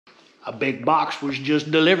A big box was just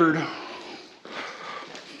delivered.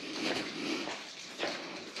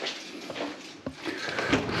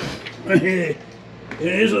 It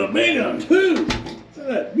is a big one too. Look at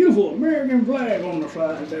that beautiful American flag on the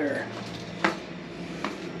side there.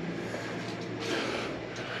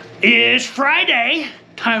 It's Friday.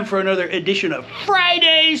 Time for another edition of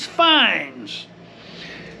Friday's Finds.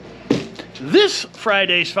 This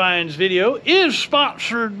Friday's Finds video is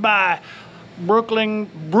sponsored by Brooklyn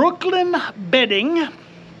Bedding,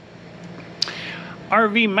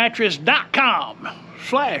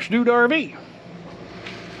 RVmattress.com/DudeRV.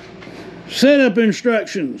 Setup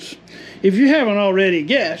instructions. If you haven't already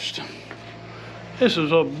guessed, this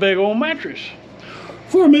is a big old mattress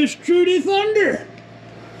for Miss Trudy Thunder.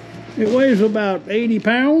 It weighs about 80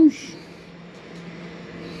 pounds.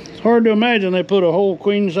 It's hard to imagine they put a whole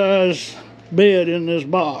queen size bed in this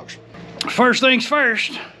box. First things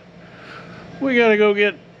first, we gotta go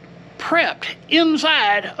get prepped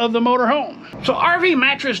inside of the motorhome. So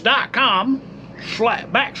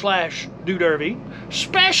RVmattress.com/DudeRV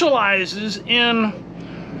specializes in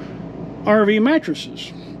RV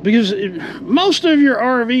mattresses, because most of your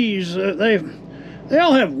RVs, they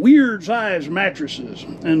all have weird size mattresses,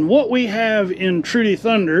 and what we have in Trudy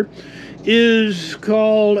Thunder is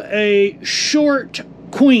called a short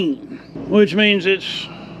queen, which means it's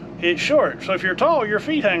short. So if you're tall, your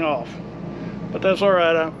feet hang off. But that's all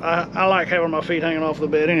right. I like having my feet hanging off the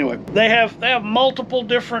bed anyway. They have multiple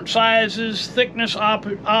different sizes, thickness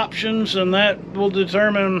options, and that will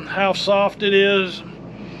determine how soft it is.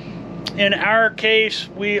 In our case,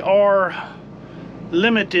 we are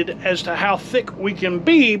limited as to how thick we can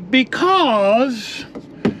be because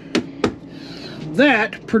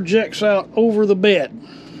that projects out over the bed.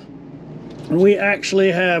 We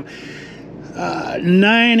actually have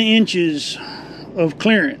 9 inches of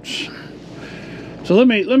clearance. So let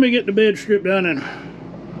me get the bed stripped down and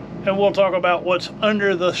we'll talk about what's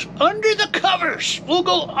under the covers. We'll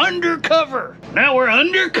go undercover. Now we're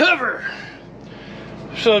undercover.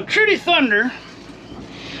 So Trudy Thunder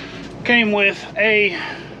came with a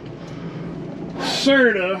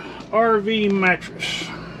Serta RV mattress.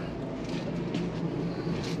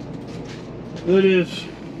 It is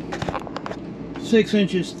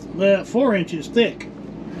 4 inches thick.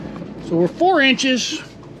 So we're 4 inches.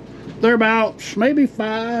 Thereabouts, maybe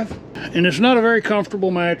 5, and it's not a very comfortable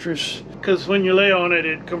mattress because when you lay on it,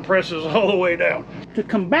 it compresses all the way down. To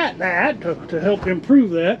combat that, to help improve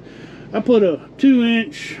that, I put a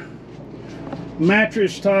 2-inch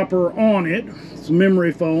mattress topper on it. It's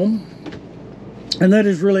memory foam, and that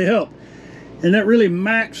has really helped, and that really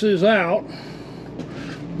maxes out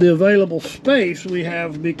the available space we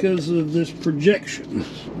have because of this projection.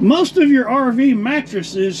 Most of your RV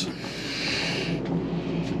mattresses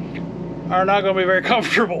are not going to be very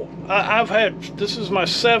comfortable. This is my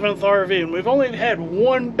 7th RV, and we've only had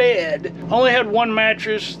one bed. Only had one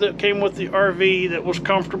mattress that came with the RV that was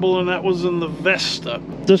comfortable, and that was in the Vesta.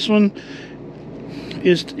 This one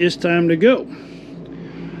is time to go.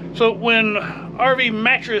 So when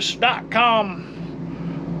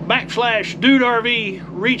RVmattress.com/DudeRV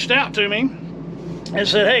reached out to me and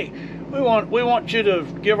said, hey, we want you to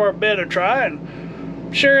give our bed a try and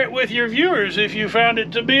share it with your viewers if you found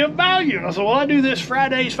it to be of value. And I said, well, I do this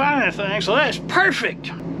Friday's Find thing, so that's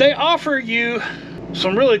perfect. They offer you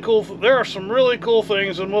some really cool, there are some really cool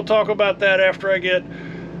things, and we'll talk about that after I get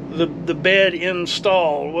the bed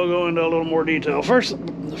installed. We'll go into a little more detail. First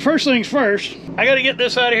things first, I gotta get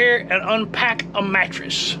this out of here and unpack a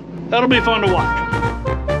mattress. That'll be fun to watch.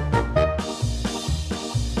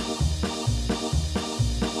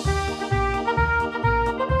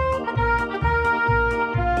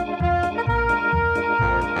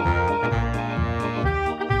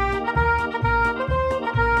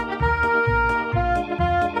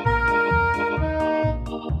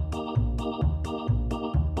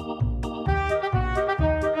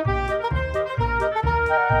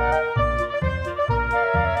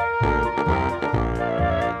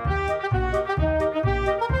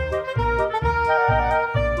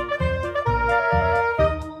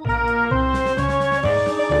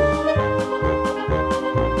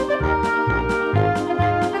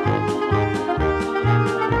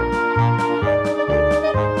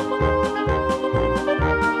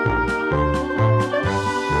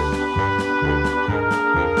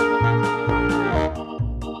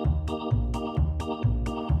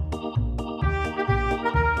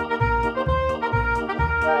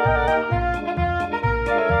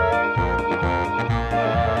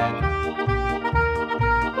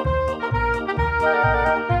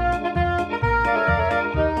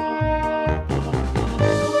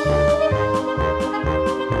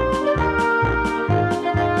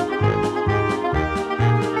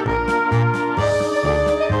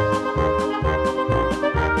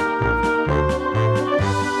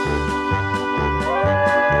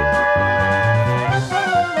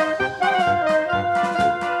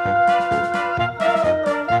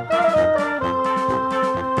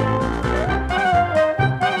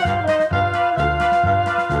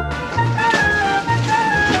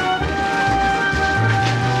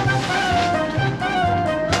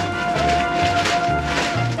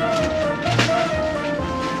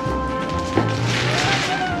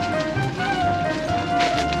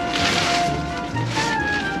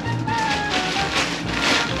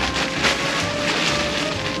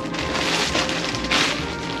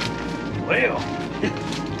 Well,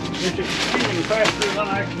 it's exceeding faster than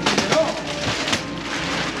I can get it off.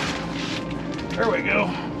 There we go.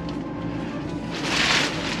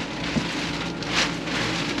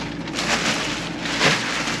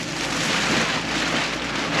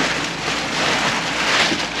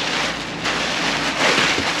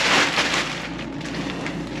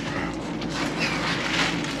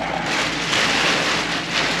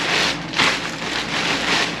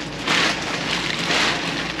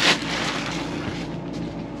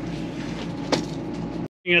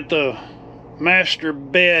 At the master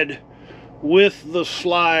bed with the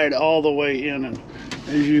slide all the way in, and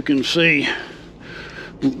as you can see,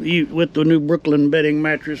 with the new Brooklyn Bedding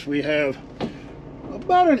mattress, we have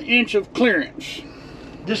about an inch of clearance.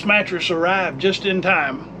 This mattress arrived just in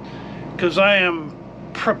time because I am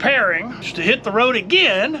preparing to hit the road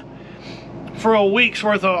again for a week's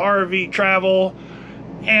worth of RV travel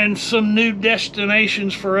and some new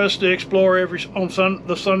destinations for us to explore on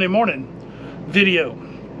the Sunday morning video.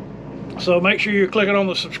 So make sure you're clicking on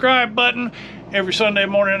the subscribe button. Every Sunday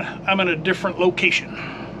morning, I'm in a different location.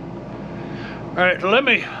 All right, so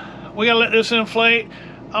we gotta let this inflate.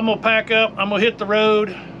 I'm gonna pack up, I'm gonna hit the road.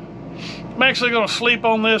 I'm actually gonna sleep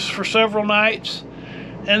on this for several nights,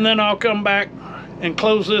 and then I'll come back and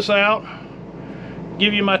close this out,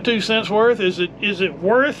 give you my 2 cents worth. Is it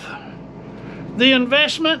worth the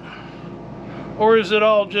investment, or is it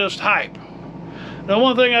all just hype? Now,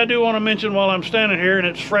 one thing I do want to mention while I'm standing here, and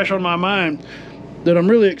it's fresh on my mind, that I'm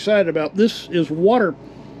really excited about. This is water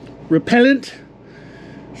repellent.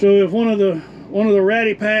 So if one of the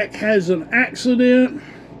ratty pack has an accident,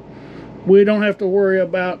 we don't have to worry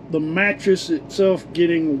about the mattress itself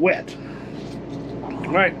getting wet.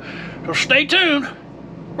 All right, so stay tuned.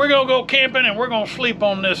 We're gonna go camping and we're gonna sleep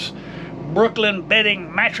on this Brooklyn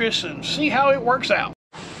Bedding mattress and see how it works out.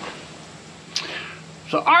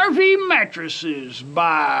 So RV Mattresses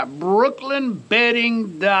by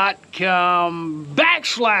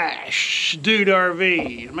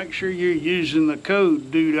BrooklynBedding.com/DudeRV. Make sure you're using the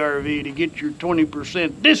code DudeRV to get your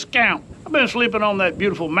 20% discount. I've been sleeping on that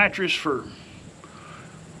beautiful mattress for,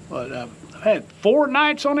 what, I've had 4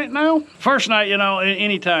 nights on it now. First night, you know,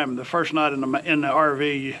 anytime, the first night in the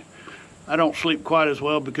RV, I don't sleep quite as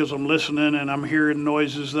well because I'm listening and I'm hearing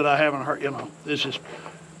noises that I haven't heard, you know, it's just,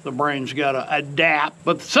 the brain's got to adapt.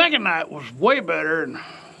 But the second night was way better, and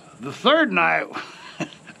the third night,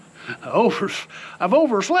 I've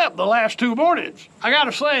overslept the last 2 mornings. I got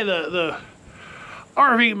to say, the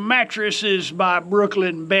RV Mattresses by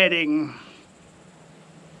Brooklyn Bedding,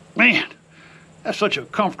 man, that's such a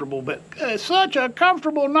comfortable bed. It's such a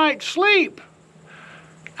comfortable night's sleep.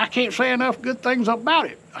 I can't say enough good things about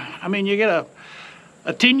it. I mean, you get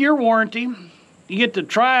a 10-year warranty. You get to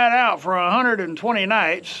try it out for 120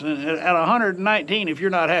 nights, and at 119, if you're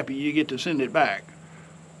not happy, you get to send it back.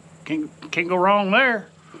 Can't go wrong there.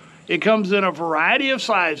 It comes in a variety of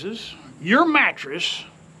sizes. Your mattress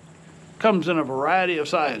comes in a variety of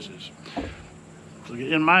sizes. So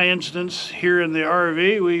in my instance, here in the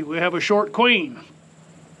RV, we have a short queen.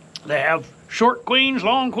 They have short queens,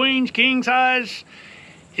 long queens, king size.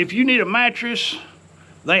 If you need a mattress,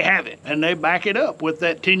 they have it, and they back it up with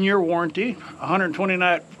that 10-year warranty,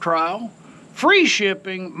 120-night trial, free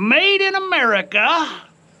shipping, made in America.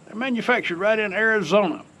 They're manufactured right in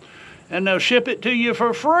Arizona, and they'll ship it to you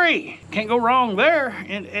for free. Can't go wrong there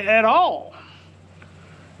at all.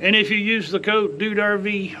 And if you use the code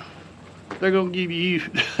DudeRV, they're gonna give you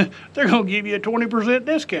they're gonna give you a 20%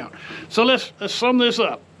 discount. So let's sum this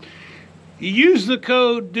up. You use the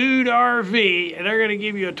code DudeRV, and they're gonna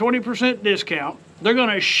give you a 20% discount. They're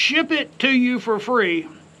going to ship it to you for free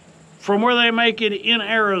from where they make it in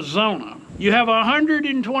Arizona. You have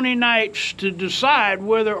 120 nights to decide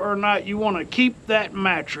whether or not you want to keep that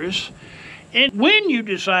mattress. And when you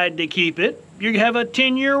decide to keep it, you have a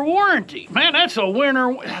 10-year warranty. Man, that's a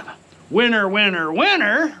winner,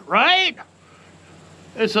 right?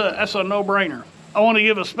 That's a no-brainer. I want to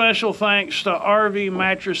give a special thanks to RV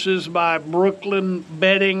Mattresses by Brooklyn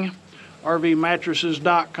Bedding.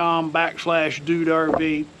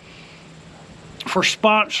 RVMattresses.com/DudeRV for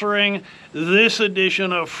sponsoring this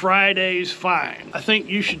edition of Friday's Find. I think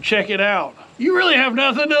you should check it out. You really have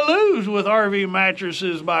nothing to lose with RV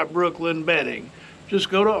Mattresses by Brooklyn Bedding.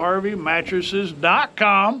 Just go to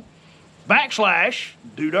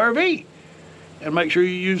RVMattresses.com/DudeRV and make sure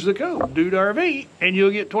you use the code DudeRV and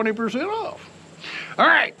you'll get 20% off. All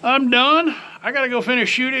right, I'm done. I gotta go finish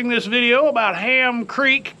shooting this video about Ham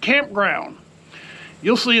Creek Campground.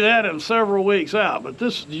 You'll see that in several weeks out, but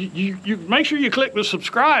this, you make sure you click the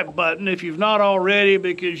subscribe button if you've not already,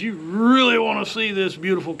 because you really want to see this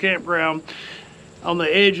beautiful campground. on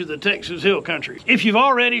the edge of the Texas Hill Country. If you've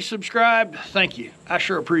already subscribed, thank you. I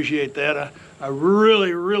sure appreciate that. I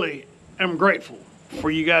really, really am grateful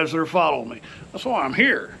for you guys that are following me. That's why I'm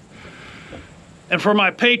here. And for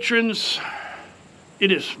my patrons,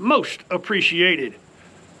 it is most appreciated.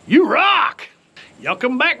 You rock! Y'all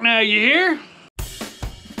come back now, you hear?